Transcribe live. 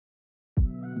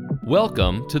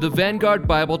Welcome to the Vanguard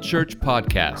Bible Church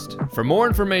podcast. For more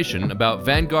information about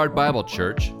Vanguard Bible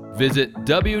Church, visit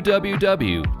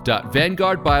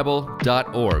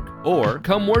www.vanguardbible.org or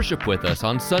come worship with us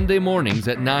on Sunday mornings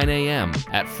at 9 a.m.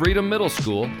 at Freedom Middle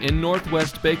School in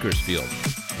Northwest Bakersfield.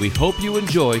 We hope you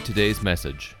enjoy today's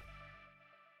message.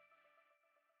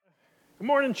 Good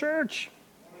morning, church.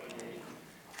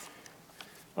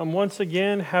 Once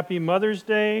again, happy Mother's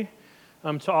Day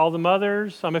to all the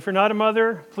mothers. If you're not a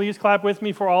mother, please clap with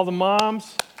me for all the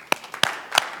moms.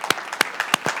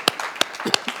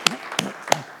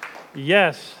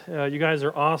 Yes, you guys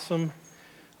are awesome.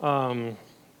 Fun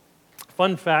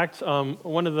fact,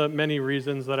 one of the many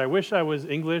reasons that I wish I was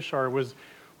English or was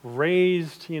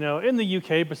raised, in the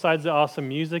UK, besides the awesome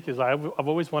music, is I've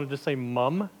always wanted to say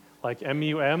mum, like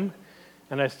M-U-M,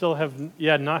 and I still have,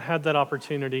 not had that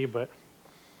opportunity, but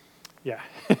yeah.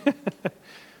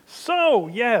 So,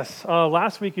 yes,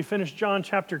 last week we finished John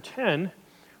chapter 10,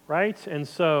 right? And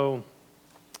so,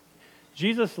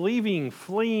 Jesus leaving,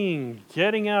 fleeing,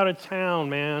 getting out of town,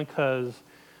 man, because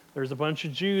there's a bunch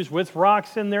of Jews with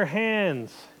rocks in their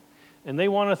hands, and they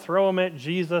want to throw them at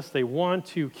Jesus. They want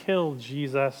to kill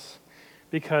Jesus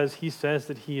because he says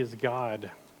that he is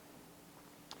God.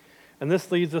 And this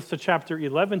leads us to chapter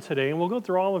 11 today, and we'll go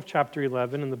through all of chapter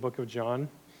 11 in the book of John.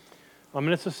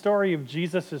 And it's a story of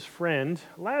Jesus' friend,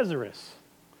 Lazarus,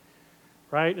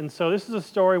 right? And so this is a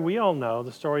story we all know,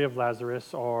 the story of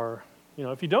Lazarus, or,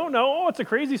 if you don't know, it's a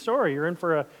crazy story. You're in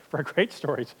for a great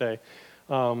story today.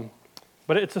 But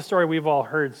it's a story we've all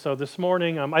heard. So this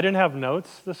morning, I didn't have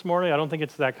notes this morning. I don't think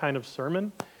it's that kind of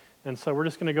sermon. And so we're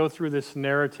just going to go through this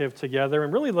narrative together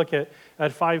and really look at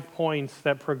 5 points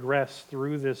that progress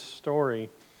through this story.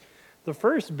 The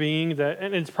first being that,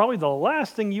 and it's probably the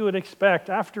last thing you would expect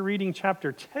after reading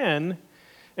chapter 10,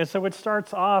 and so it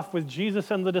starts off with Jesus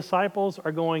and the disciples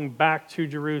are going back to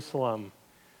Jerusalem.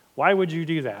 Why would you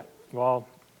do that? Well,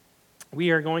 we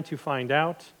are going to find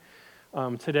out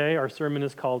today. Our sermon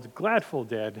is called Gladful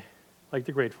Dead, like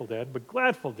the Grateful Dead, but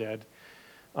Gladful Dead.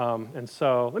 And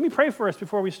so let me pray for us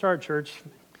before we start, church.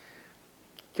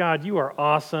 God, you are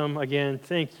awesome. Again,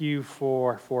 thank you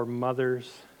for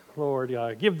mothers. Lord,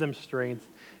 give them strength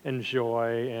and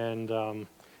joy, and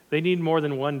they need more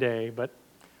than one day, but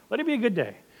let it be a good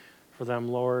day for them,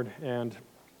 Lord. And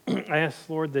I ask,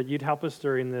 Lord, that you'd help us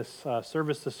during this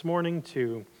service this morning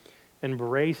to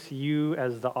embrace you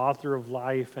as the author of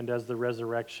life and as the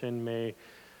resurrection. May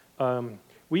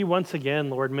we once again,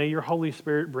 Lord, may your Holy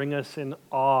Spirit bring us in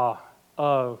awe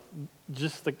of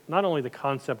just not only the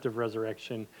concept of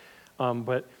resurrection,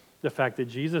 but the fact that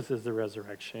Jesus is the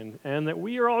resurrection and that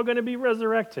we are all going to be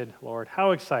resurrected, Lord. How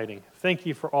exciting. Thank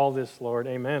you for all this, Lord.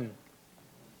 Amen.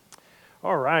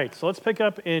 All right, so let's pick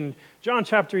up in John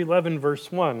chapter 11,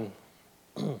 verse 1.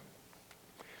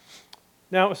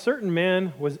 Now, a certain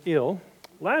man was ill,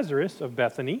 Lazarus of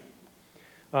Bethany,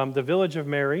 the village of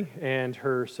Mary and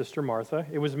her sister Martha.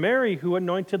 It was Mary who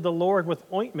anointed the Lord with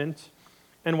ointment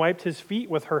and wiped his feet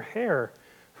with her hair,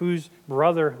 whose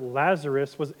brother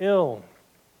Lazarus was ill.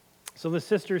 So the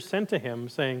sisters sent to him,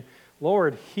 saying,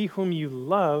 Lord, he whom you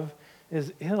love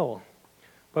is ill.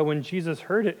 But when Jesus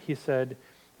heard it, he said,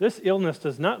 this illness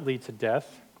does not lead to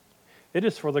death. It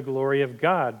is for the glory of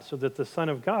God, so that the Son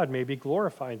of God may be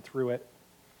glorified through it.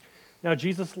 Now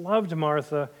Jesus loved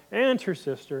Martha and her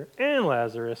sister and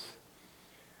Lazarus.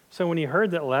 So when he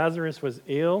heard that Lazarus was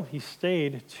ill, he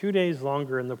stayed 2 days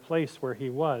longer in the place where he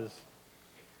was.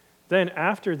 Then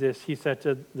after this, he said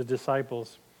to the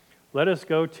disciples, let us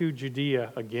go to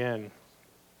Judea again.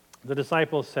 The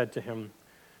disciples said to him,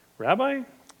 Rabbi,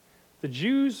 the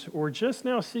Jews were just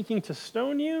now seeking to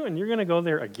stone you, and you're going to go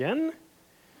there again?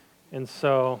 And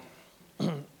so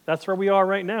that's where we are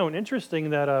right now. And interesting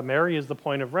that Mary is the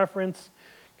point of reference,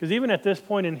 because even at this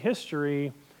point in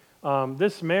history,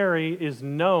 this Mary is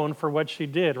known for what she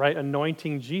did, right?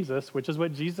 Anointing Jesus, which is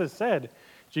what Jesus said.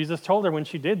 Jesus told her when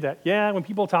she did that, when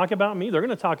people talk about me, they're going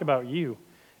to talk about you.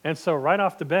 And so right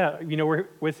off the bat, we're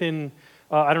within,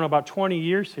 about 20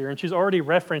 years here, and she's already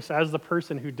referenced as the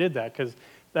person who did that, because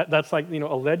that's like,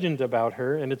 a legend about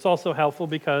her. And it's also helpful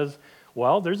because,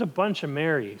 there's a bunch of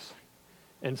Marys.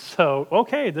 And so,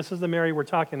 okay, this is the Mary we're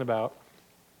talking about.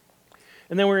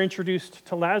 And then we're introduced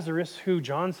to Lazarus, who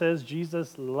John says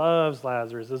Jesus loves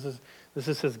Lazarus. This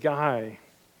is his guy.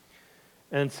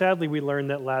 And sadly, we learn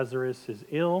that Lazarus is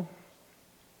ill.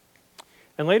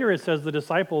 And later it says the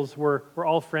disciples were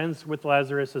all friends with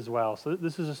Lazarus as well. So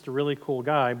this is just a really cool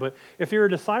guy. But if you're a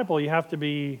disciple, you have to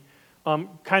be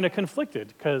kind of conflicted.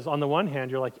 Because on the one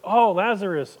hand, you're like, oh,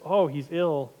 Lazarus, oh, he's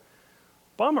ill.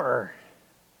 Bummer.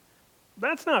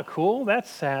 That's not cool. That's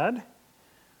sad.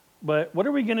 but what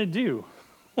are we going to do?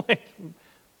 Like,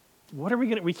 what are we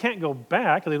going to, we can't go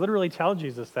back. They literally tell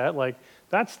Jesus that. Like,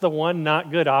 that's the one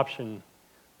not good option.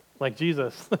 Like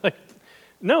Jesus. Like,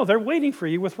 no, they're waiting for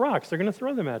you with rocks. They're going to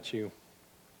throw them at you.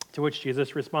 To which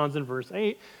Jesus responds in verse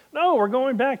 8, no, we're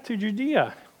going back to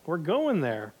Judea. We're going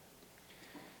there.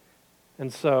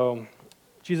 And so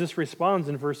Jesus responds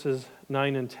in verses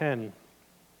 9 and 10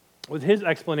 with his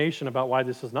explanation about why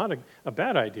this is not a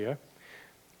bad idea.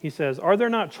 He says, are there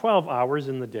not 12 hours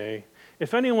in the day?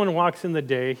 If anyone walks in the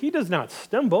day, he does not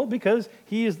stumble because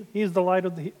he sees the light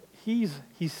of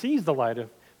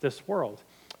this world.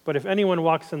 But if anyone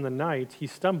walks in the night, he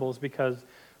stumbles because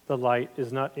the light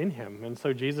is not in him. And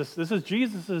so this is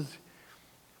Jesus's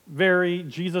very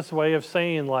Jesus way of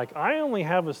saying, like, I only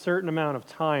have a certain amount of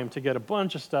time to get a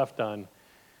bunch of stuff done.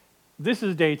 This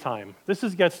is daytime. This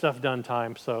is get stuff done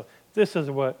time. So this is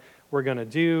what we're going to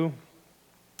do.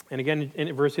 And again,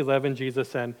 in verse 11,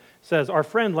 Jesus says, our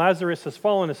friend Lazarus has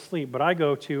fallen asleep, but I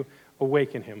go to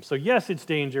awaken him. So yes, it's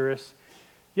dangerous.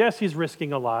 Yes, he's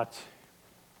risking a lot.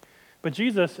 But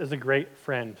Jesus is a great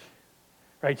friend,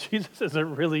 right? Jesus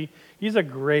is he's a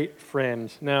great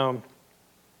friend. Now,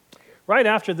 right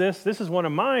after this is one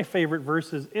of my favorite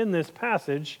verses in this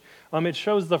passage. It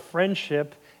shows the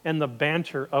friendship and the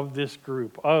banter of this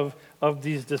group, of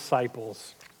these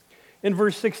disciples. In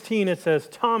verse 16, it says,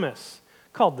 Thomas,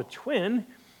 called the twin,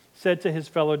 said to his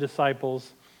fellow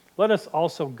disciples, let us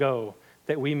also go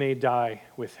that we may die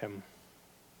with him.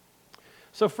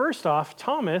 So first off,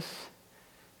 Thomas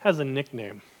has a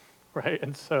nickname, right?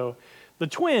 And so the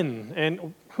twin,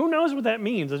 and who knows what that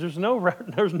means? There's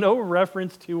no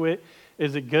reference to it.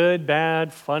 Is it good,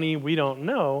 bad, funny? We don't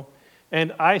know.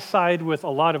 And I side with a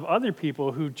lot of other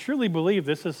people who truly believe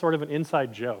this is sort of an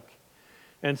inside joke.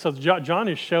 And so John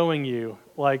is showing you,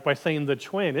 like by saying the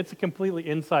twin, it's a completely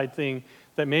inside thing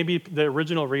that maybe the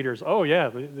original readers, oh yeah,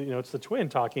 it's the twin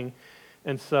talking.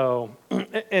 And so,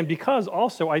 and because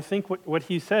also I think what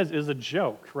he says is a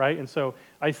joke, right? And so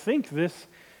I think this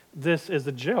is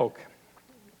a joke.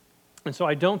 And so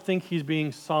I don't think he's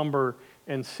being somber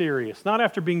and serious, not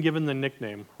after being given the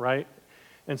nickname, right?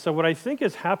 And so what I think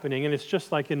is happening, and it's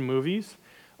just like in movies,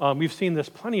 we've seen this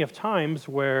plenty of times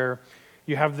where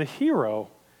you have the hero,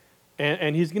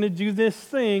 and he's going to do this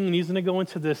thing, and he's going to go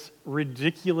into this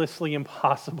ridiculously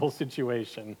impossible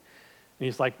situation. And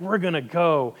he's like, we're going to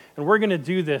go, and we're going to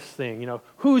do this thing.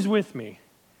 Who's with me?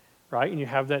 Right? And you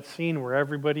have that scene where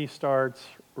everybody starts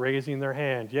raising their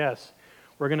hand. Yes,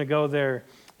 we're going to go there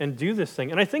and do this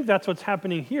thing. And I think that's what's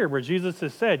happening here, where Jesus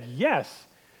has said, yes,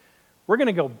 we're going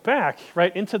to go back,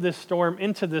 right, into this storm,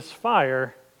 into this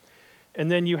fire. And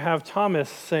then you have Thomas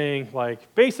saying,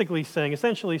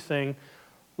 essentially saying,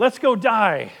 let's go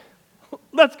die.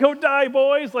 Let's go die,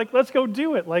 boys. Let's go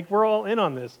do it. We're all in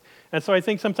on this. And so I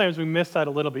think sometimes we miss that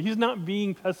a little bit. He's not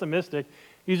being pessimistic.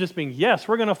 He's just being, yes,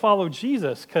 we're going to follow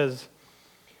Jesus because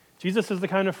Jesus is the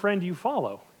kind of friend you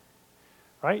follow,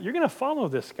 right? You're going to follow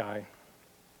this guy.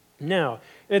 Now,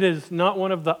 it is not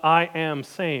one of the I am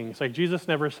sayings. Like Jesus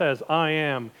never says, I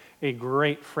am a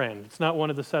great friend. It's not one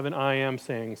of the 7 I am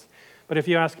sayings. But if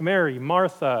you ask Mary,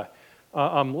 Martha,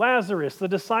 Lazarus, the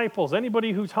disciples,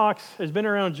 anybody who has been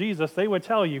around Jesus, they would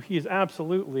tell you he's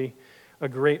absolutely a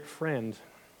great friend.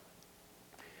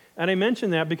 And I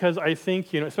mention that because I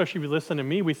think, especially if you listen to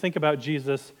me, we think about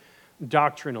Jesus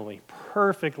doctrinally,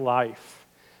 perfect life,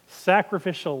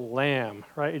 sacrificial lamb,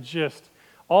 right? It's just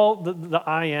all the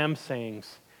I am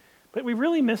sayings. But we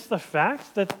really miss the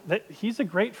fact that he's a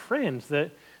great friend,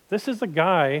 that this is a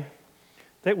guy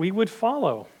that we would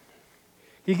follow.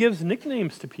 He gives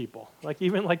nicknames to people,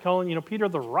 even calling, Peter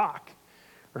the Rock,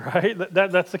 right?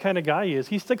 That's the kind of guy he is.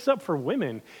 He sticks up for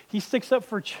women. He sticks up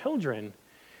for children.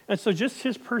 And so just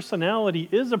his personality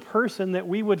is a person that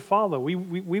we would follow. We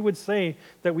would say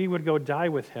that we would go die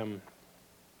with him.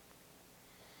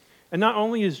 And not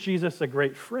only is Jesus a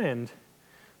great friend,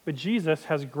 but Jesus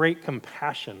has great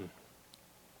compassion.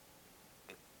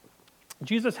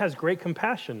 Jesus has great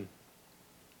compassion.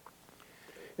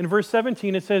 In verse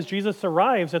 17, it says, Jesus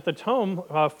arrives at the tomb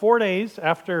 4 days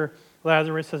after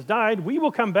Lazarus has died. We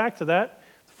will come back to that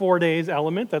 4 days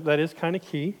element. That is kind of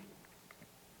key.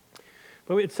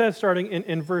 But it says, starting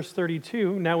in verse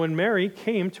 32, now when Mary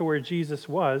came to where Jesus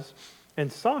was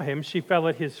and saw him, she fell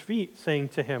at his feet, saying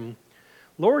to him,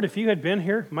 Lord, if you had been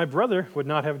here, my brother would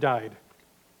not have died.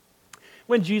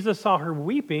 When Jesus saw her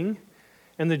weeping,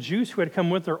 and the Jews who had come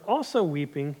with her also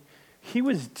weeping, he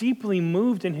was deeply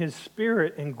moved in his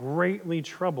spirit and greatly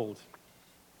troubled.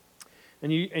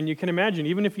 And you can imagine,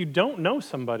 even if you don't know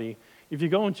somebody, if you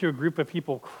go into a group of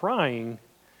people crying,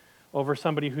 over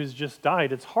somebody who's just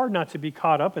died, it's hard not to be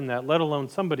caught up in that, let alone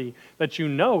somebody that you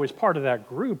know is part of that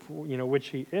group, which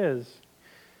he is.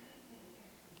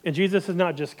 And Jesus is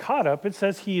not just caught up, it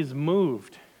says he is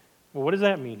moved. Well, what does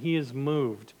that mean? He is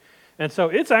moved. And so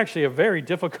it's actually a very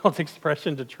difficult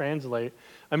expression to translate.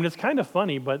 I mean, it's kind of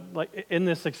funny, but like in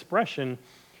this expression,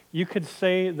 you could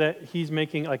say that he's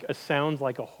making like a sound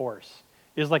like a horse,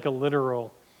 is like a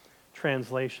literal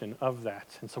translation of that.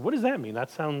 And so what does that mean?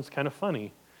 That sounds kind of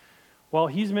funny. Well,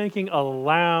 he's making a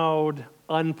loud,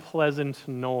 unpleasant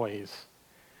noise,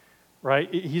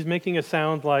 right? He's making a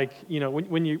sound like,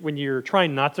 when you're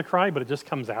trying not to cry, but it just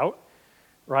comes out,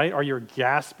 right? Or you're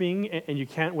gasping and you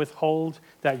can't withhold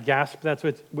that gasp that's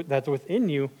within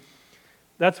you.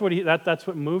 That's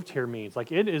what moved here means.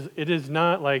 Like it is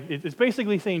not like, it's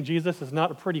basically saying Jesus is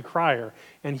not a pretty crier,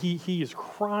 and he is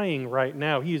crying right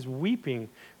now. He is weeping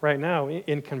right now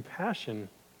in compassion.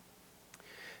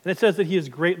 And it says that he is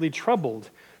greatly troubled.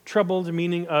 Troubled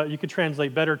meaning, you could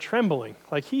translate better, trembling.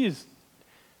 Like he is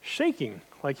shaking.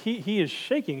 Like he is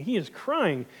shaking. He is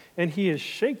crying, and he is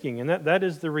shaking. And that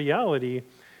is the reality,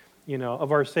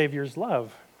 of our Savior's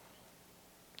love.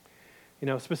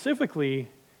 Specifically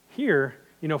here,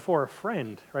 for a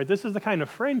friend, right? This is the kind of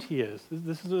friend he is.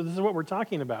 This is what we're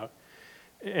talking about.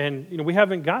 And, we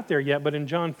haven't got there yet, but in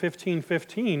John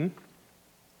 15:15,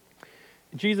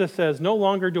 Jesus says, "No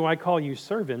longer do I call you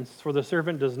servants, for the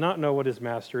servant does not know what his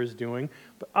master is doing,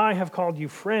 but I have called you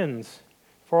friends.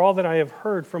 For all that I have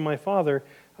heard from my Father,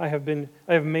 I have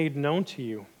made known to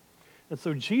you." And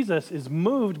so Jesus is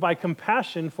moved by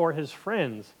compassion for his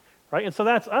friends. Right? And so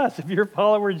that's us. If you're a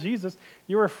follower of Jesus,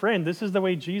 you're a friend. This is the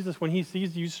way Jesus, when he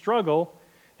sees you struggle,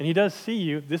 and he does see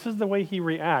you, this is the way he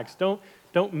reacts.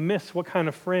 Don't miss what kind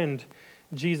of friend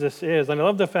Jesus is. And I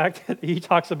love the fact that he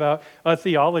talks about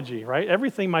theology, right?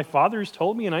 Everything my Father's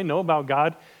told me and I know about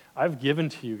God, I've given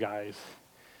to you guys.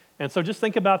 And so just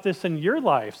think about this in your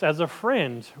lives as a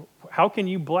friend. How can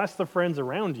you bless the friends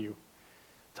around you?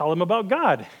 Tell them about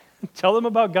God. Tell them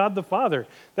about God the Father.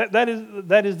 That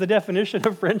is the definition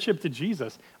of friendship to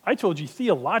Jesus. I told you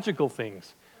theological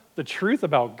things, the truth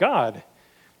about God.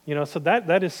 So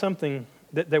that is something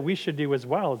that we should do as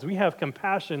well, as we have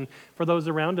compassion for those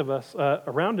around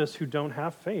us who don't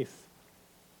have faith.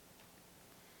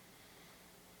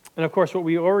 And of course, what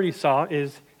we already saw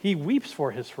is he weeps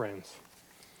for his friends.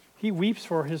 He weeps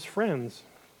for his friends.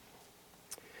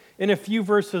 In a few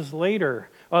verses later,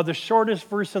 the shortest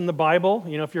verse in the Bible,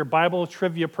 if you're a Bible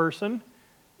trivia person,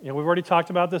 we've already talked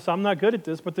about this, I'm not good at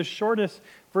this, but the shortest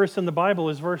verse in the Bible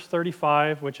is verse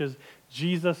 35, which is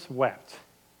Jesus wept,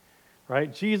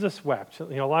 right? Jesus wept.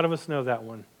 A lot of us know that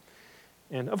one.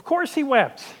 And of course he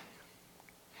wept.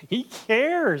 He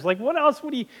cares. Like, what else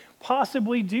would he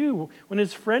possibly do when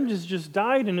his friend has just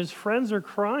died and his friends are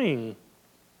crying?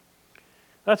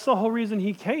 That's the whole reason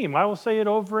he came. I will say it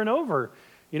over and over.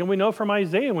 We know from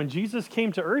Isaiah, when Jesus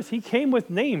came to earth, he came with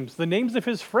names, the names of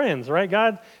his friends, right?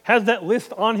 God has that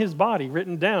list on his body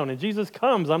written down, and Jesus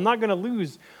comes. I'm not going to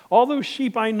lose all those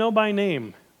sheep I know by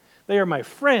name. They are my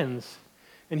friends,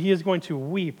 and he is going to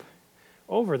weep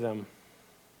over them.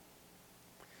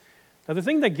 Now, the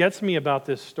thing that gets me about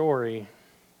this story,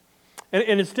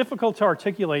 and it's difficult to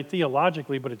articulate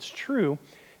theologically, but it's true,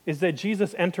 is that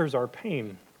Jesus enters our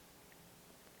pain.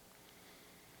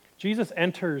 Jesus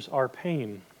enters our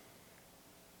pain.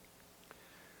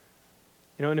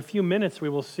 In a few minutes we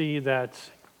will see that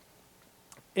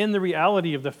in the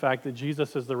reality of the fact that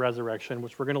Jesus is the resurrection,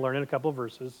 which we're going to learn in a couple of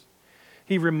verses,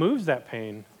 he removes that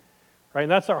pain, right?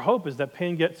 And that's our hope, is that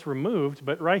pain gets removed.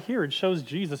 But right here it shows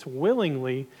Jesus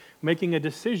willingly making a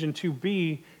decision to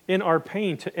be in our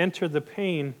pain, to enter the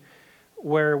pain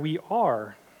where we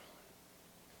are.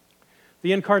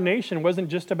 The incarnation wasn't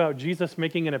just about Jesus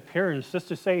making an appearance, just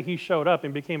to say he showed up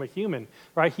and became a human,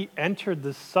 right? He entered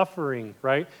the suffering,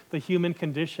 right? The human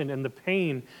condition and the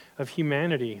pain of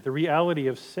humanity, the reality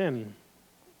of sin.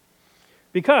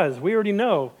 Because we already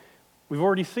know, we've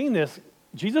already seen this,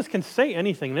 Jesus can say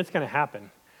anything and it's going to happen.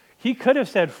 He could have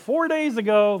said 4 days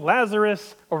ago,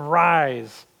 Lazarus,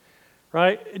 arise,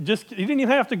 right? He didn't even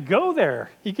have to go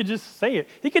there. He could just say it.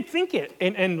 He could think it,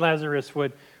 and Lazarus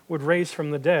would raise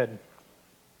from the dead.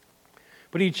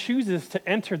 But he chooses to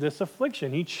enter this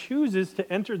affliction. He chooses to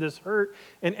enter this hurt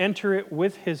and enter it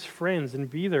with his friends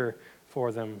and be there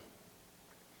for them.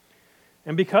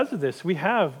 And because of this, we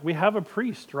have a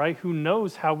priest, right, who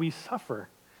knows how we suffer,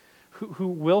 who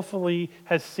willfully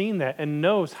has seen that and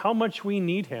knows how much we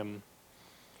need him.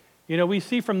 We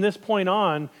see from this point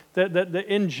on that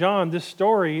in John, this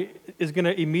story is going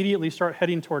to immediately start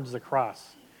heading towards the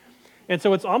cross. And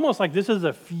so it's almost like this is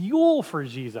a fuel for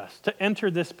Jesus to enter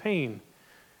this pain.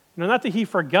 Not that he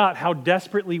forgot how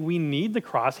desperately we need the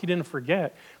cross. He didn't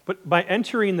forget. But by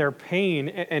entering their pain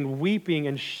and weeping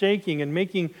and shaking and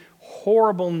making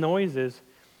horrible noises,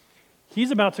 he's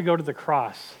about to go to the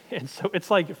cross. And so it's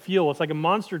like fuel. It's like a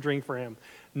monster drink for him.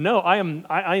 No,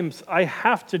 I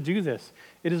have to do this.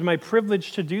 It is my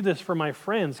privilege to do this for my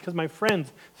friends because my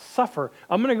friends suffer.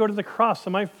 I'm going to go to the cross so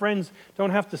my friends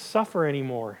don't have to suffer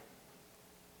anymore.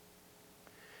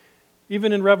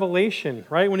 Even in Revelation,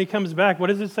 right, when he comes back, what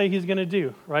does it say he's going to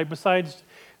do, right? Besides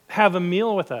have a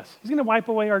meal with us, he's going to wipe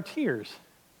away our tears,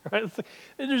 right?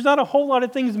 There's not a whole lot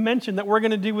of things mentioned that we're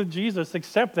going to do with Jesus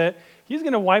except that he's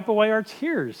going to wipe away our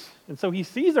tears. And so he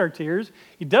sees our tears,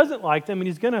 he doesn't like them, and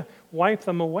he's going to wipe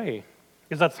them away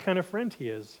because that's the kind of friend he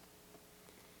is.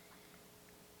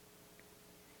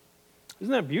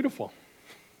 Isn't that beautiful?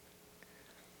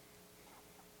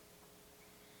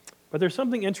 But there's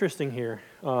something interesting here.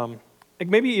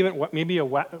 Maybe a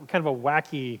kind of a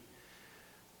wacky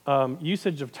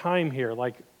usage of time here,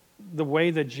 like the way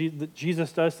that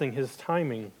Jesus does things, his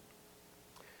timing.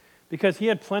 Because he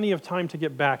had plenty of time to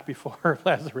get back before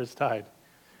Lazarus died.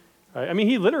 Right? I mean,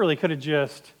 he literally could have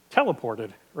just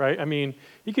teleported, right? I mean,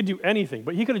 he could do anything,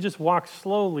 but he could have just walked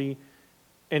slowly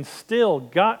and still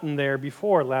gotten there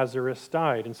before Lazarus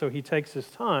died. And so he takes his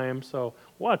time, so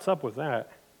what's up with that,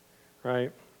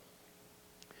 right?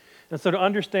 And so to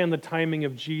understand the timing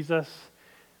of Jesus,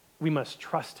 we must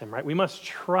trust him, right? We must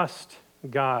trust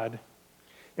God.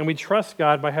 And we trust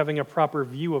God by having a proper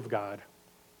view of God.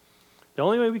 The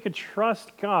only way we could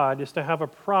trust God is to have a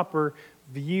proper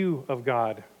view of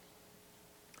God.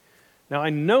 Now, I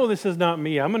know this is not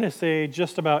me. I'm going to say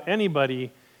just about everybody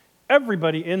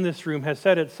in this room has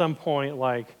said at some point,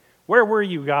 like, where were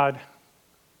you, God?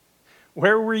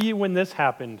 Where were you when this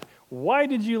happened? Why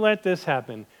did you let this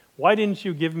happen? Why didn't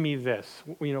you give me this?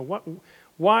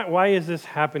 Why is this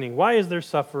happening? Why is there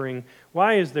suffering?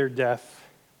 Why is there death?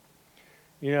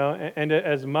 And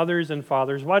as mothers and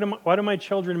fathers, why do my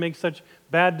children make such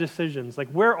bad decisions? Like,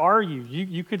 where are you?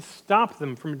 You could stop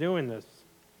them from doing this.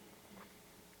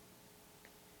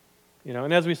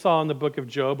 And as we saw in the book of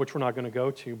Job, which we're not going to go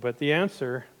to, but the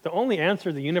only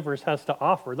answer the universe has to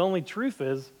offer, the only truth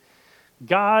is,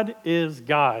 God is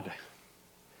God.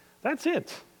 That's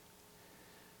it.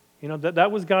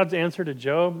 That was God's answer to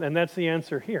Job, and that's the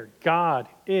answer here. God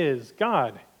is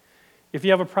God. If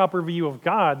you have a proper view of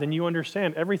God, then you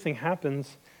understand everything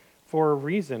happens for a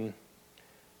reason.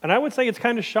 And I would say it's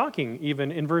kind of shocking,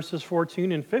 even in verses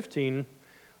 14 and 15,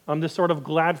 this sort of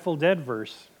gladful dead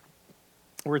verse,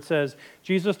 where it says,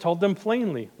 Jesus told them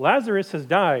plainly, Lazarus has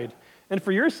died, and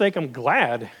for your sake I'm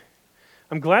glad.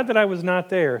 I'm glad that I was not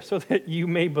there, so that you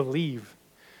may believe.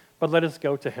 But let us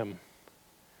go to him.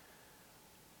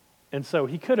 And so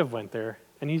he could have went there,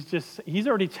 and he's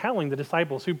already telling the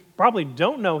disciples who probably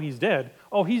don't know he's dead,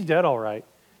 oh, he's dead all right,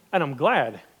 and I'm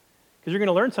glad, because you're going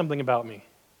to learn something about me.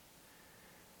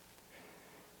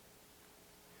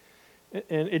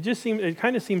 And it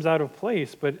kind of seems out of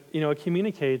place, but it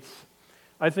communicates,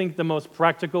 I think, the most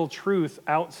practical truth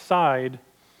outside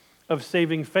of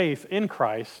saving faith in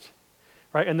Christ,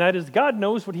 right? And that is God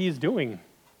knows what he's doing,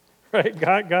 right?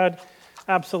 God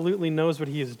absolutely knows what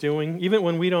he is doing. Even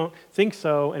when we don't think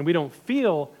so and we don't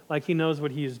feel like he knows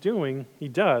what he is doing, he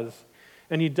does.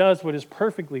 And he does what is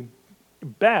perfectly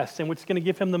best and what's going to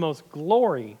give him the most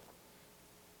glory.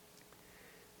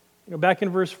 Back in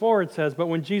verse 4 it says, but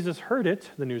when Jesus heard it,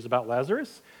 the news about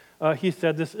Lazarus, he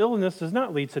said, this illness does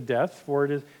not lead to death, for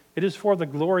it is for the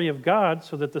glory of God,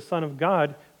 so that the Son of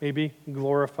God may be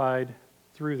glorified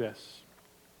through this.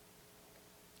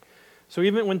 So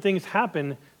even when things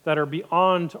happen that are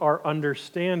beyond our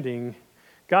understanding,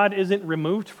 God isn't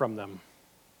removed from them.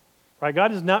 Right?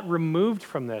 God is not removed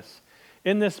from this.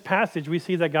 In this passage, we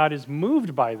see that God is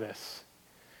moved by this.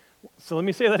 So let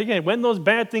me say that again. When those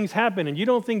bad things happen and you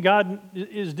don't think God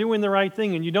is doing the right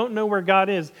thing and you don't know where God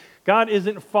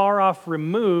isn't far off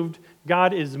removed.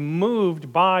 God is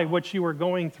moved by what you are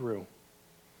going through.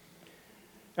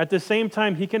 At the same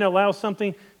time, he can allow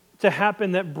something to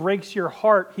happen that breaks your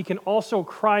heart. He can also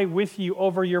cry with you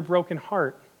over your broken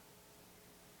heart.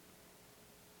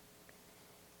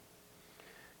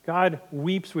 God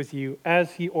weeps with you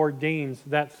as he ordains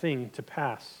that thing to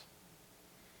pass.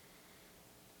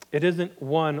 It isn't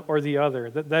one or the other.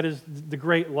 That is the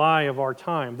great lie of our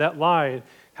time. That lie,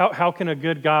 how can a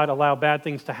good God allow bad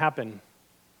things to happen?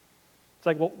 It's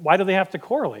like, well, why do they have to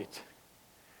correlate?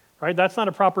 Right? That's not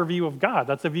a proper view of God.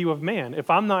 That's a view of man. If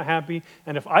I'm not happy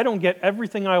and if I don't get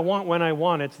everything I want when I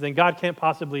want it, then God can't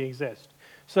possibly exist.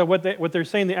 So what they're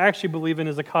saying they actually believe in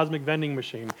is a cosmic vending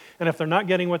machine. And if they're not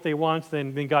getting what they want,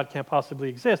 then God can't possibly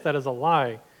exist. That is a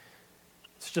lie.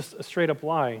 It's just a straight up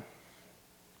lie.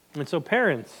 And so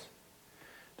parents,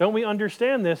 don't we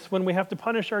understand this when we have to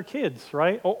punish our kids,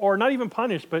 right? Or not even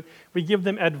punish, but we give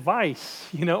them advice,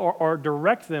 or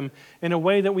direct them in a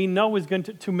way that we know is going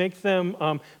to make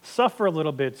them suffer a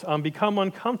little bit, become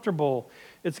uncomfortable.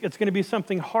 It's going to be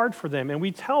something hard for them. And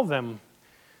we tell them,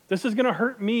 this is going to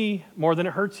hurt me more than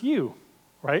it hurts you,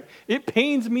 right? It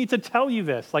pains me to tell you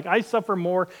this. Like, I suffer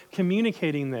more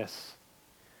communicating this.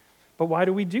 But why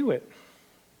do we do it?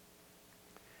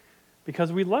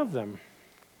 Because we love them.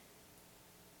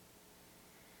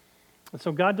 And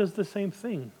so God does the same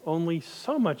thing, only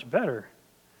so much better.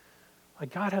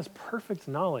 Like, God has perfect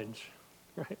knowledge,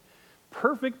 right?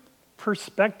 Perfect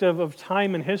perspective of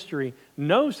time and history,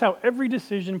 knows how every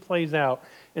decision plays out.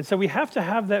 And so we have to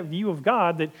have that view of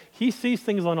God that he sees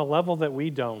things on a level that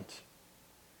we don't.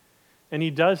 And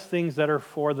he does things that are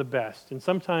for the best. And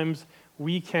sometimes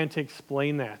we can't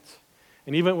explain that.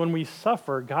 And even when we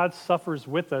suffer, God suffers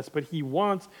with us, but he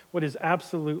wants what is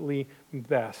absolutely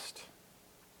best.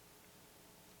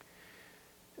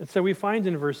 And so we find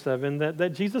in verse 7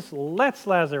 that Jesus lets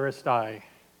Lazarus die,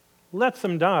 lets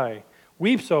him die,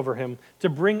 weeps over him to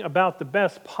bring about the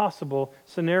best possible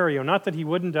scenario. Not that he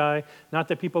wouldn't die, not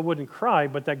that people wouldn't cry,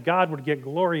 but that God would get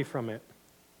glory from it.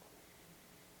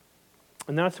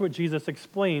 And that's what Jesus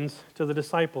explains to the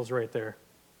disciples right there.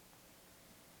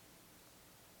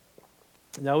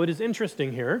 Now it is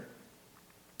interesting here.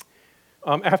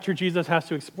 After Jesus has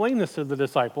to explain this to the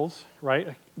disciples,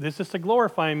 right? This is to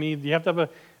glorify me. You have to have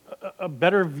a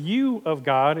better view of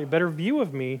God, a better view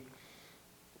of me.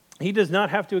 He does not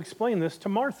have to explain this to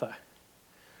Martha.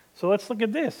 So let's look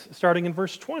at this, starting in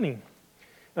verse 20.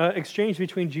 Exchange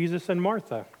between Jesus and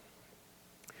Martha.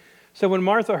 So when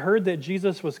Martha heard that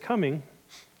Jesus was coming,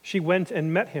 she went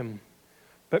and met him,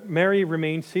 but Mary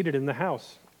remained seated in the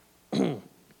house.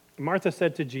 Martha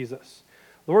said to Jesus,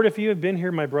 "Lord, if you had been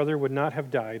here, my brother would not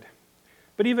have died.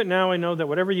 But even now I know that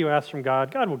whatever you ask from God,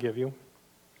 God will give you."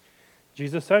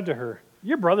 Jesus said to her,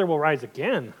 "Your brother will rise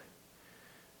again."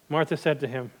 Martha said to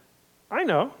him, I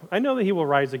know that he will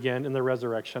rise again in the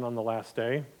resurrection on the last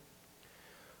day."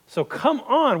 So come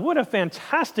on, what a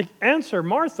fantastic answer,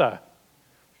 Martha.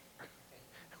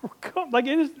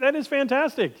 That is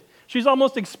fantastic. She's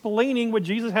almost explaining what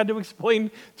Jesus had to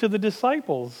explain to the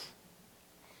disciples.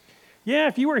 Yeah,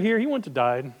 if you were here, he wouldn't have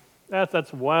died.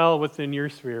 That's well within your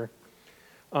sphere.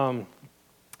 But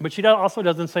she also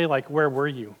doesn't say, like, where were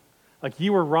you? Like,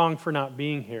 you were wrong for not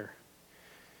being here.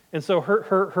 And so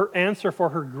her answer for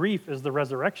her grief is the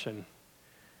resurrection,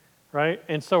 right?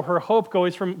 And so her hope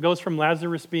goes from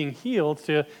Lazarus being healed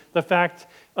to the fact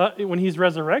when he's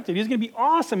resurrected, he's going to be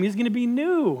awesome. He's going to be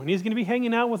new. And he's going to be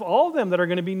hanging out with all of them that are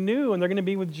going to be new, and they're going to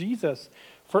be with Jesus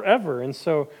forever. And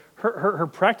so her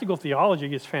practical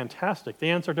theology is fantastic. The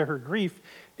answer to her grief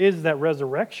is that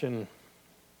resurrection.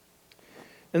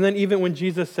 And then even when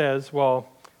Jesus says, well,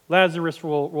 Lazarus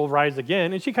will rise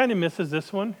again, and she kind of misses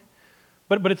this one,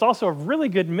 but it's also a really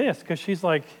good miss because she's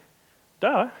like,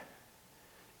 duh,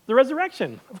 the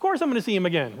resurrection. Of course I'm going to see him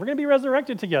again. We're going to be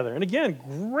resurrected together. And again,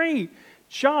 great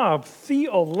job,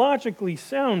 theologically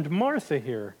sound Martha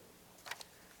here.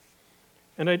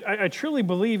 And I truly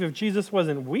believe if Jesus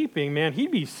wasn't weeping, man, he'd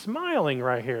be smiling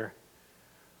right here.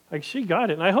 Like, she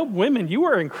got it. And I hope women, you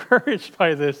are encouraged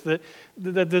by this,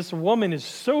 that this woman is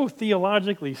so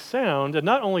theologically sound. And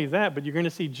not only that, but you're going to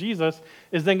see Jesus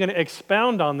is then going to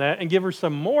expound on that and give her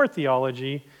some more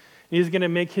theology. He's going to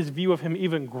make his view of him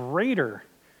even greater.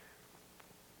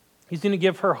 He's going to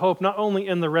give her hope not only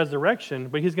in the resurrection,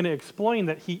 but he's going to explain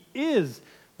that he is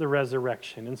the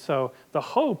resurrection. And so the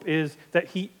hope is that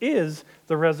he is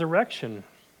the resurrection.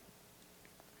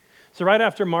 So right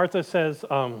after Martha says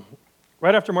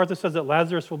that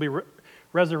Lazarus will be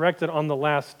resurrected on the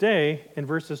last day, in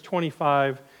verses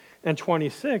 25 and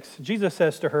 26, Jesus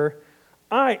says to her,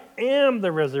 "I am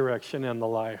the resurrection and the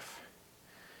life.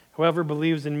 Whoever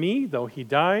believes in me, though he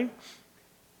die,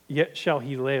 yet shall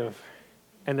he live.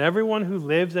 And everyone who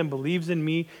lives and believes in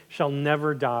me shall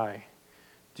never die.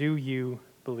 Do you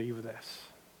believe this?"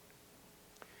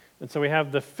 And so we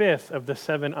have the fifth of the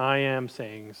 7 I am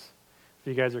sayings, if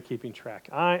you guys are keeping track.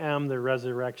 I am the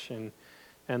resurrection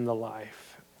and the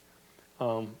life.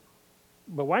 But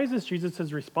why is this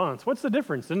Jesus' response? What's the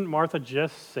difference? Didn't Martha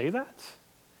just say that?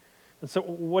 And so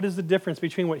what is the difference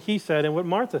between what he said and what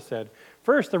Martha said?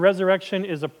 First, the resurrection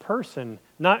is a person,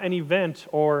 not an event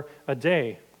or a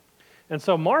day. And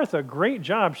so Martha, great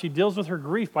job. She deals with her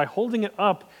grief by holding it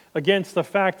up against the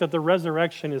fact that the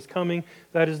resurrection is coming.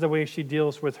 That is the way she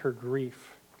deals with her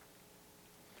grief.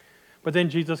 But then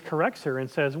Jesus corrects her and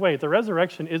says, wait, the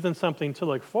resurrection isn't something to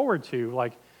look forward to.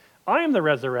 Like, I am the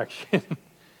resurrection.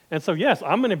 And so, yes,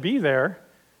 I'm going to be there,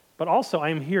 but also I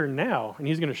am here now. And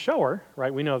he's going to show her,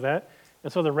 right? We know that.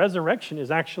 And so the resurrection is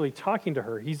actually talking to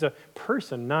her. He's a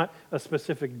person, not a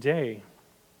specific day.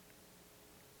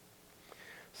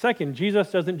 Second,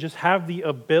 Jesus doesn't just have the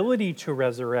ability to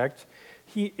resurrect,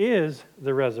 he is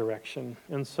the resurrection.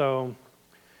 And so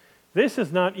this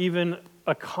is not even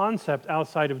a concept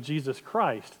outside of Jesus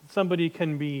Christ. Somebody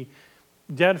can be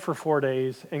dead for 4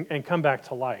 days and come back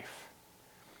to life.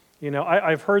 You know,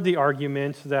 I've heard the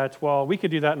argument that, well, we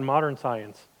could do that in modern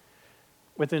science.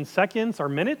 Within seconds or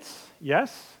minutes,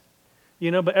 yes.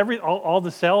 You know, but all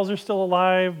the cells are still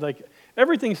alive. Like,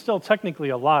 everything's still technically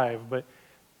alive, but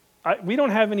we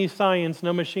don't have any science,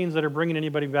 no machines that are bringing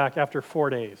anybody back after 4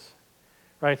 days.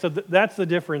 Right? So that's the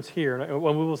difference here. And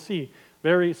we will see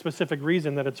very specific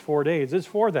reason that it's 4 days is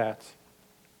for that.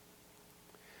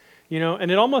 You know,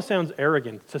 and it almost sounds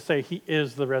arrogant to say he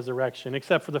is the resurrection,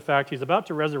 except for the fact he's about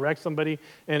to resurrect somebody,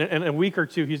 and in a week or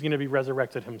two he's going to be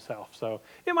resurrected himself. So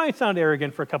it might sound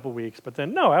arrogant for a couple weeks, but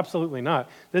then no, absolutely not.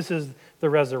 This is the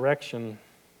resurrection.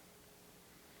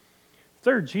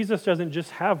 Third, Jesus doesn't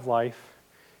just have life,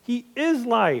 he is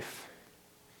life.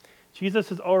 Jesus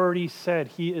has already said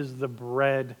he is the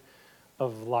bread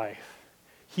of life.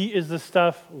 He is the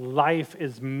stuff life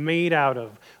is made out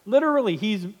of. Literally,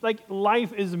 he's like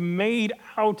life is made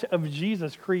out of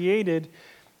Jesus, created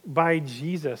by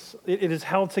Jesus. It is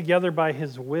held together by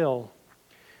his will.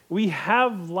 We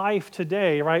have life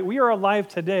today, right? We are alive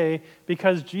today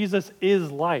because Jesus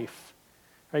is life.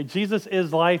 Right? Jesus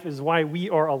is life is why we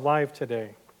are alive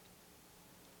today.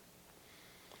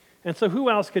 And so who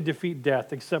else could defeat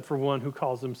death except for one who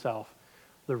calls himself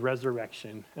the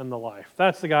resurrection and the life?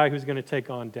 That's the guy who's going to take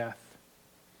on death.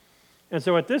 And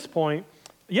so at this point,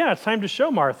 yeah, it's time to show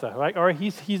Martha, right? Or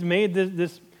he's made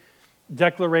this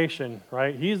declaration,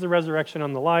 right? He's the resurrection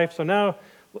and the life. So now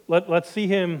let's see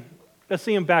him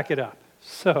back it up.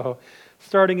 So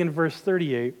starting in verse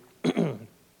 38,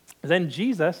 then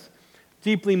Jesus,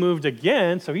 deeply moved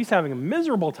again, so he's having a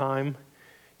miserable time,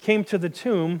 came to the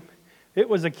tomb. It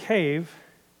was a cave.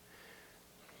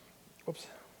 Oops.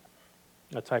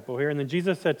 A typo here. And then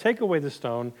Jesus said, "Take away the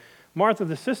stone." Martha,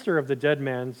 the sister of the dead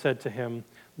man, said to him,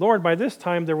 "Lord, by this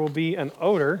time there will be an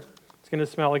odor. It's going to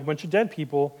smell like a bunch of dead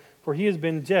people, for he has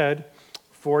been dead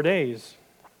 4 days."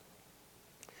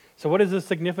 So what is the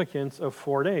significance of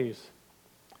 4 days?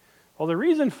 Well, the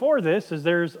reason for this is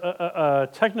there's a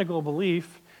technical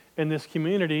belief in this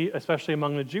community, especially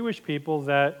among the Jewish people,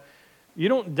 that you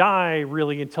don't die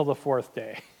really until the 4th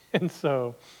day. And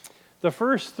so the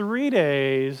first 3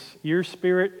 days, your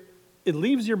spirit, it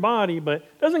leaves your body, but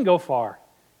doesn't go far.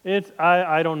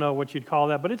 I don't know what you'd call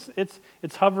that, but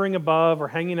it's hovering above or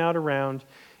hanging out around.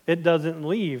 It doesn't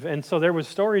leave. And so there was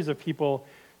stories of people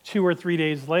 2 or 3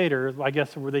 days later, I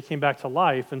guess, where they came back to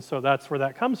life, and so that's where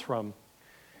that comes from.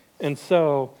 And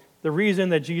so the reason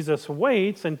that Jesus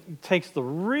waits and takes the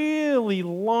really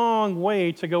long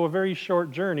way to go a very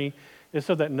short journey is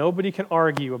so that nobody can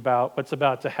argue about what's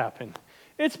about to happen.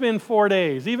 It's been 4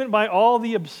 days. Even by all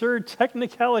the absurd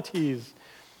technicalities,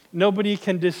 nobody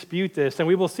can dispute this. And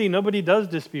we will see nobody does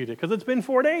dispute it because it's been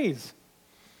 4 days.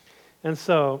 And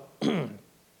so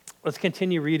let's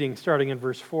continue reading, starting in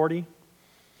verse 40.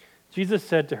 Jesus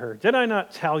said to her, "Did I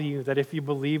not tell you that if you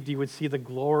believed, you would see the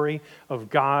glory of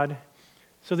God?"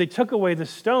 So they took away the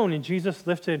stone, and Jesus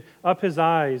lifted up his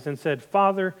eyes and said,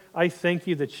 "Father, I thank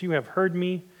you that you have heard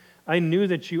me. I knew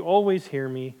that you always hear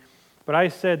me, but I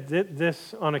said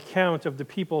this on account of the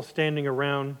people standing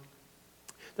around,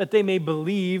 that they may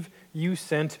believe you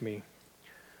sent me."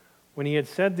 When he had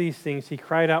said these things, he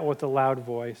cried out with a loud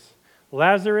voice,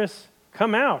 "Lazarus,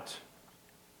 come out!"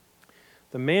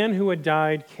 The man who had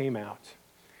died came out,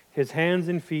 his hands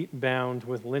and feet bound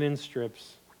with linen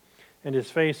strips, and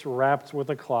his face wrapped with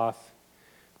a cloth.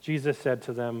 Jesus said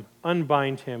to them,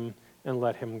 "Unbind him and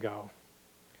let him go."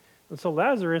 And so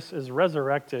Lazarus is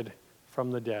resurrected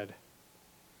from the dead.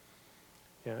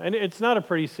 Yeah, and it's not a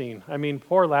pretty scene. I mean,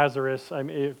 poor Lazarus. I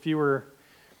mean, if you were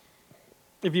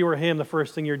him, the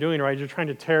first thing you're doing, right, you're trying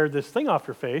to tear this thing off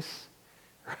your face,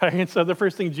 right? And so the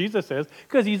first thing Jesus says,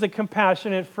 because he's a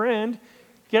compassionate friend,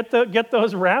 get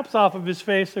those wraps off of his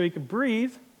face so he could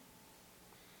breathe.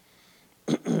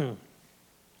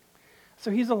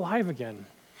 So he's alive again.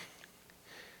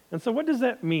 And so what does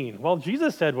that mean? Well,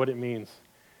 Jesus said what it means.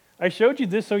 I showed you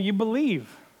this so you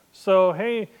believe. So,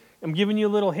 hey, I'm giving you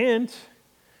a little hint.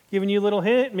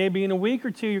 Maybe in a week or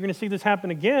two, you're going to see this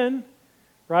happen again,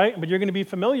 right? But you're going to be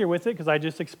familiar with it because I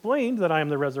just explained that I am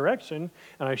the resurrection,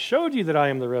 and I showed you that I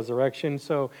am the resurrection.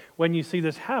 So when you see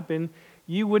this happen,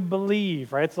 you would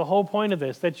believe, right? It's the whole point of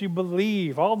this, that you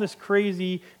believe. All this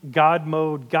crazy God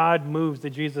mode, God moves that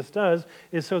Jesus does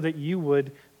is so that you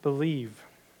would believe.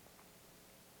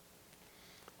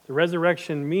 The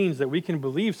resurrection means that we can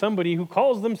believe somebody who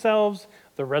calls themselves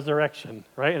the resurrection,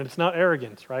 right? And it's not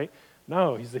arrogance, right?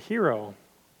 No, he's the hero.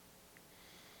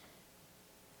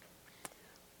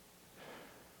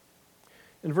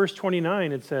 In verse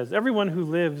 29, it says, everyone who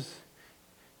lives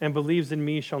and believes in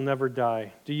me shall never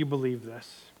die. Do you believe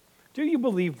this? Do you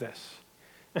believe this?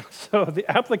 And so the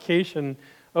application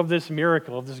of this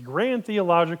miracle, of this grand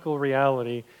theological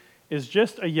reality, is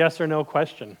just a yes or no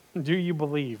question. Do you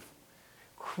believe?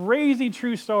 Crazy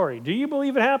true story. Do you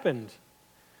believe it happened?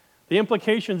 The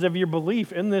implications of your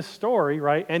belief in this story,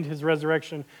 right, and his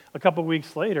resurrection a couple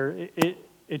weeks later,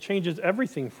 it changes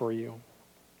everything for you.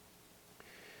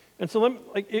 And so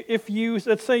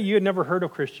let's say you had never heard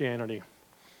of Christianity.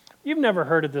 You've never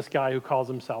heard of this guy who calls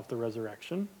himself the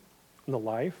resurrection and the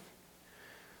life.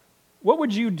 What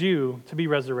would you do to be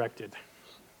resurrected?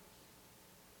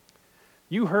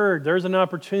 You heard there's an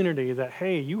opportunity that,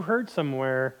 hey, you heard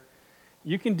somewhere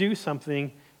you can do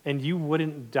something and you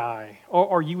wouldn't die,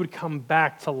 or you would come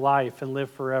back to life and live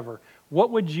forever.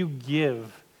 What would you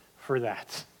give for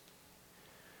that?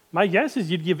 My guess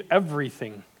is you'd give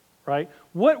everything, right?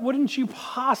 What wouldn't you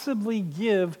possibly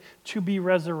give to be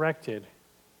resurrected?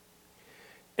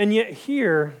 And yet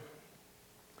here,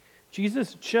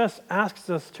 Jesus just asks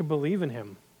us to believe in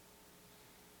him.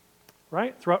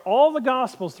 Right? Throughout all the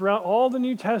Gospels, throughout all the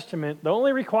New Testament, the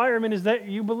only requirement is that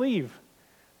you believe.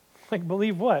 Like,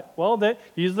 believe what? Well, that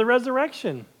he's the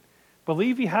resurrection.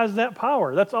 Believe he has that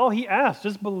power. That's all he asks.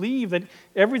 Just believe that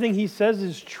everything he says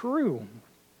is true.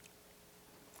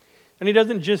 And he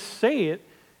doesn't just say it,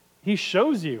 he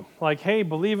shows you. Like, hey,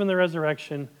 believe in the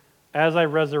resurrection. As I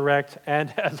resurrect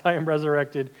and as I am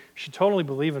resurrected, you should totally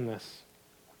believe in this.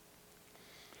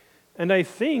 And I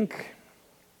think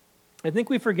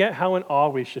we forget how in awe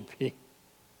we should be.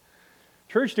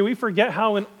 Church, do we forget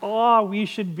how in awe we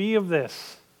should be of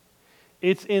this?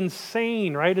 It's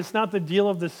insane, right? It's not the deal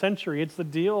of the century. It's the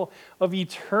deal of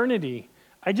eternity.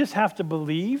 I just have to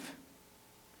believe.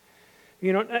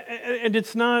 You know, and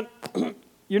it's not,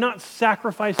 you're not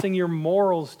sacrificing your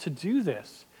morals to do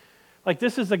this. Like,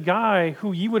 this is a guy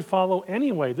who you would follow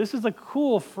anyway. This is a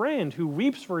cool friend who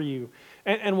weeps for you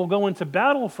and will go into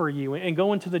battle for you and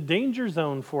go into the danger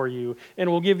zone for you and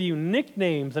will give you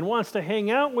nicknames and wants to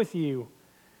hang out with you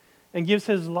and gives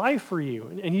his life for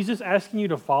you. And he's just asking you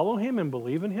to follow him and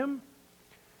believe in him.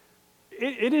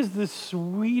 It is the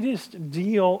sweetest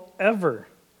deal ever.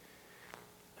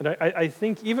 And I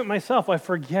think even myself, I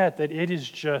forget that it is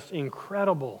just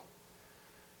incredible.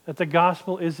 That the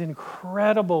gospel is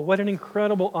incredible. What an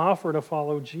incredible offer to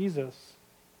follow Jesus.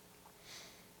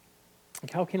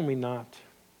 Like, how can we not?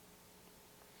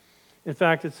 In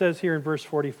fact, it says here in verse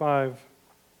 45,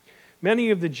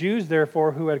 many of the Jews,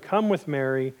 therefore, who had come with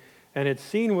Mary and had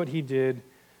seen what he did,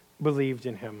 believed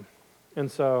in him.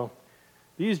 And so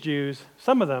these Jews,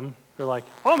 some of them, they're like,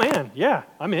 oh man, yeah,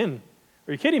 I'm in.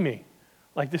 Are you kidding me?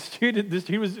 Like, this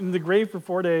dude was in the grave for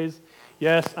 4 days.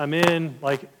 Yes, I'm in.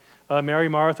 Like, Mary,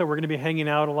 Martha, we're going to be hanging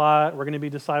out a lot. We're going to be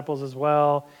disciples as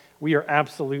well. We are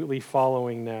absolutely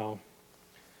following now.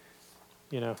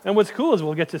 You know, and what's cool is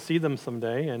we'll get to see them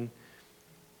someday and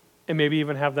maybe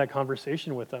even have that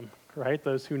conversation with them, right?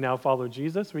 Those who now follow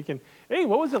Jesus, we can, hey,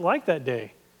 what was it like that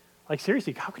day? Like,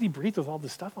 seriously, how could he breathe with all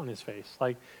this stuff on his face?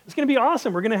 Like, it's going to be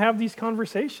awesome. We're going to have these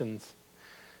conversations.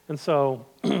 And so,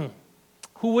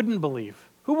 who wouldn't believe?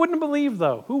 Who wouldn't believe,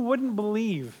 though? Who wouldn't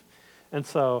believe? And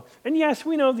so, and yes,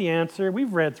 we know the answer.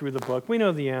 We've read through the book. We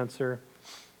know the answer.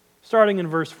 Starting in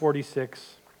verse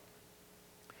 46.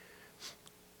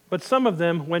 But some of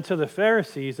them went to the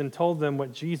Pharisees and told them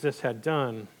what Jesus had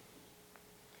done.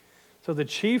 So the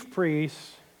chief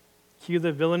priests, cue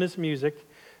the villainous music,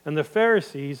 and the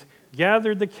Pharisees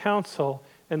gathered the council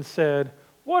and said,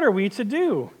 what are we to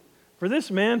do? For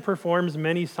this man performs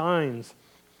many signs.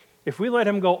 If we let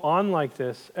him go on like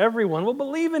this, everyone will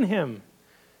believe in him.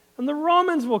 And the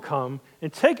Romans will come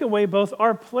and take away both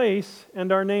our place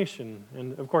and our nation.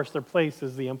 And of course, their place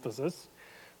is the emphasis.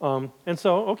 And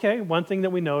so, okay, one thing that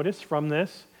we notice from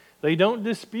this, they don't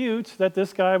dispute that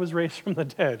this guy was raised from the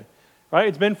dead, right?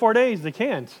 It's been 4 days, they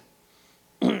can't.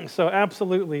 So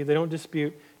absolutely, they don't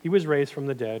dispute he was raised from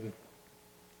the dead.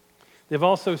 They've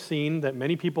also seen that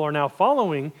many people are now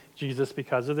following Jesus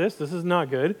because of this. This is not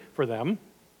good for them.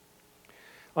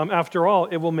 After all,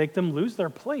 it will make them lose their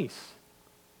place,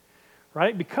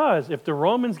 right? Because if the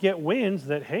Romans get winds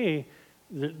that, hey,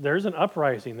 there's an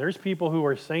uprising, there's people who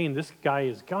are saying this guy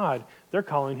is God, they're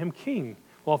calling him king.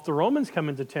 Well, if the Romans come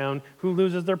into town, who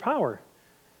loses their power?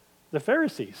 The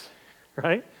Pharisees,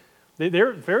 right?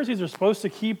 Pharisees are supposed to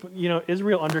keep,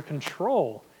 Israel under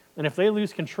control. And if they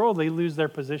lose control, they lose their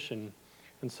position.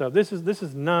 And so this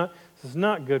is not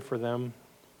good for them.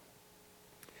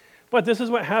 But this is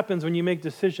what happens when you make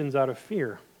decisions out of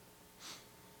fear.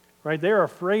 Right? They're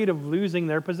afraid of losing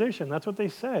their position. That's what they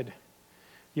said.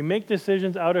 You make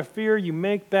decisions out of fear, you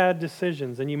make bad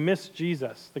decisions, and you miss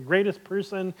Jesus, the greatest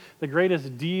person, the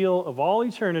greatest deal of all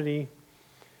eternity.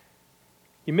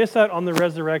 You miss out on the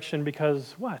resurrection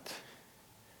because what?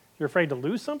 You're afraid to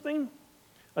lose something?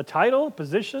 A title,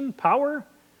 position, power?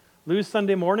 Lose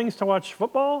Sunday mornings to watch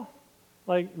football?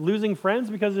 Like losing friends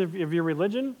because of your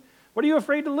religion? What are you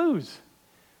afraid to lose?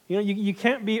 You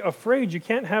can't be afraid. You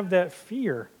can't have that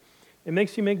fear. It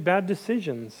makes you make bad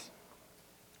decisions.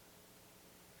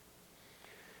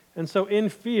 And so in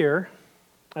fear,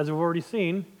 as we've already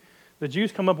seen, the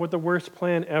Jews come up with the worst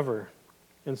plan ever.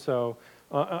 And so,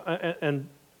 and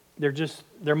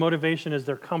their motivation is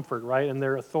their comfort, right? And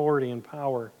their authority and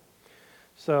power.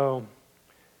 So,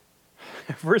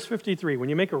 verse 53, when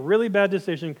you make a really bad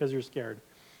decision because you're scared.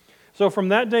 So from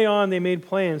that day on, they made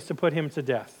plans to put him to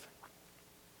death.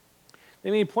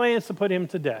 They made plans to put him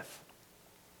to death.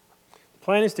 The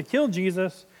plan is to kill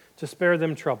Jesus to spare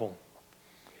them trouble.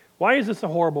 Why is this a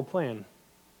horrible plan?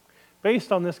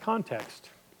 Based on this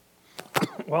context.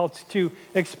 Well, to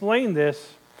explain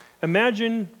this,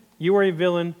 imagine you are a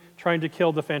villain trying to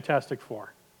kill the Fantastic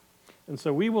Four. And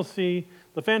so we will see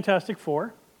the Fantastic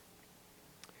Four.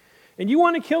 And you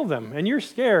want to kill them, and you're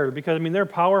scared because, they're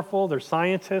powerful, they're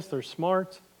scientists, they're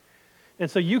smart. And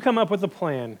so you come up with a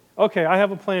plan. Okay, I have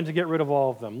a plan to get rid of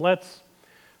all of them.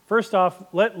 First off,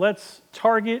 let's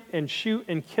target and shoot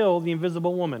and kill the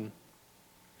invisible woman.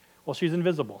 Well, she's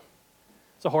invisible.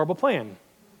 It's a horrible plan.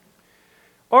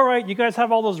 All right, you guys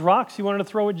have all those rocks you wanted to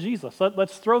throw at Jesus.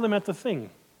 Let's throw them at the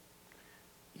thing.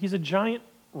 He's a giant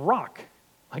rock.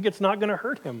 It's not going to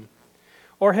hurt him.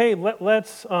 Or hey,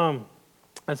 let's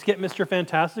get Mr.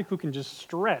 Fantastic who can just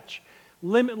stretch.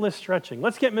 Limitless stretching.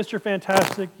 Let's get Mr.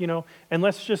 Fantastic, and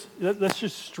let's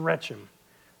just stretch him.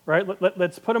 Right?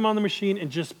 Let's put him on the machine and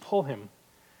just pull him.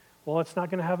 Well, it's not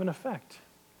going to have an effect.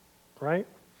 Right?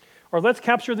 Or let's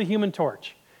capture the Human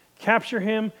Torch. Capture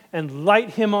him and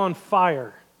light him on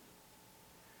fire.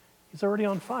 He's already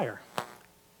on fire.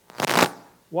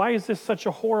 Why is this such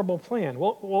a horrible plan?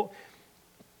 Well,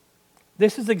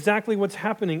 this is exactly what's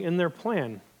happening in their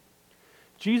plan.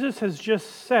 Jesus has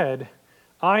just said,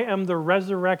 I am the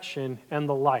resurrection and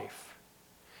the life.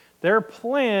 Their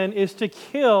plan is to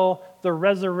kill the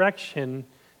resurrection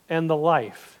and the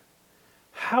life.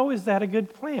 How is that a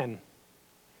good plan?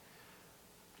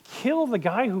 Kill the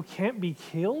guy who can't be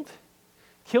killed?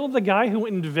 Kill the guy who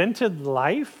invented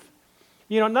life?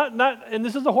 And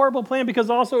this is a horrible plan because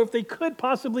also if they could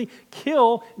possibly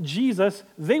kill Jesus,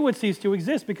 they would cease to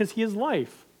exist because he is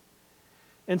life.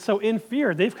 And so in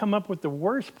fear, they've come up with the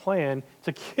worst plan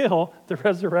to kill the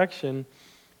resurrection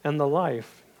and the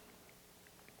life.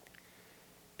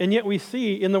 And yet we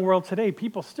see in the world today,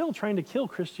 people still trying to kill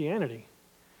Christianity.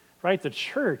 Right, the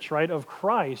church, right, of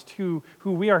Christ, who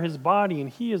we are his body, and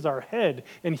he is our head,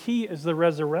 and he is the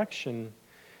resurrection.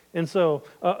 And so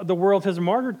the world has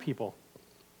martyred people,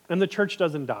 and the church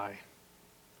doesn't die,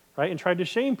 right, and tried to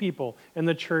shame people, and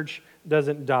the church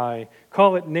doesn't die.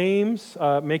 Call it names,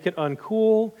 make it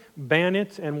uncool, ban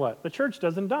it, and what? The church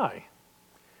doesn't die,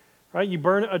 right? You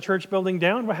burn a church building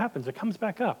down, what happens? It comes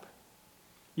back up.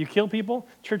 You kill people,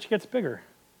 church gets bigger.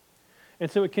 And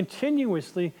so it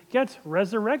continuously gets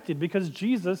resurrected because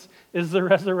Jesus is the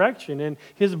resurrection. And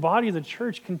his body, the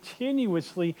church,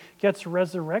 continuously gets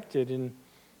resurrected. And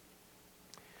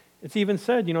it's even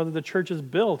said, that the church is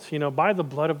built, by the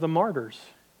blood of the martyrs.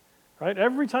 Right?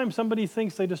 Every time somebody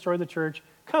thinks they destroy the church,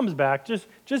 comes back,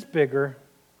 just bigger.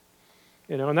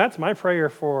 And that's my prayer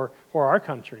for our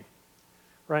country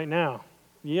right now.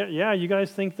 Yeah, you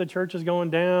guys think the church is going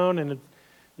down and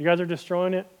you guys are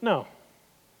destroying it?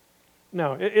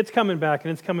 No, it's coming back,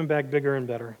 and it's coming back bigger and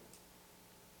better.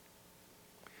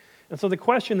 And so the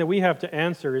question that we have to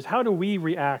answer is, how do we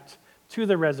react to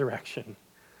the resurrection?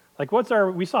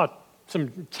 We saw some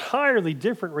entirely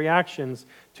different reactions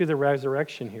to the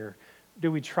resurrection here.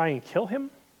 Do we try and kill him?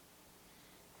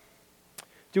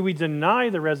 Do we deny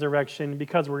the resurrection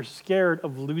because we're scared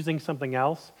of losing something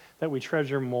else that we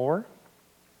treasure more?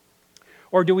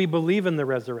 Or do we believe in the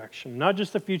resurrection? Not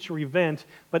just a future event,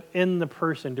 but in the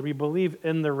person. Do we believe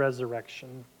in the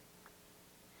resurrection?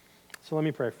 So let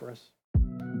me pray for us.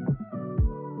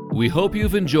 We hope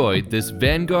you've enjoyed this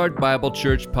Vanguard Bible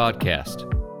Church podcast.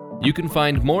 You can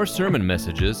find more sermon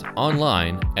messages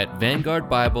online at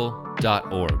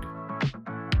vanguardbible.org.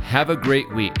 Have a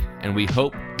great week, and we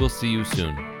hope we'll see you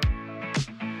soon.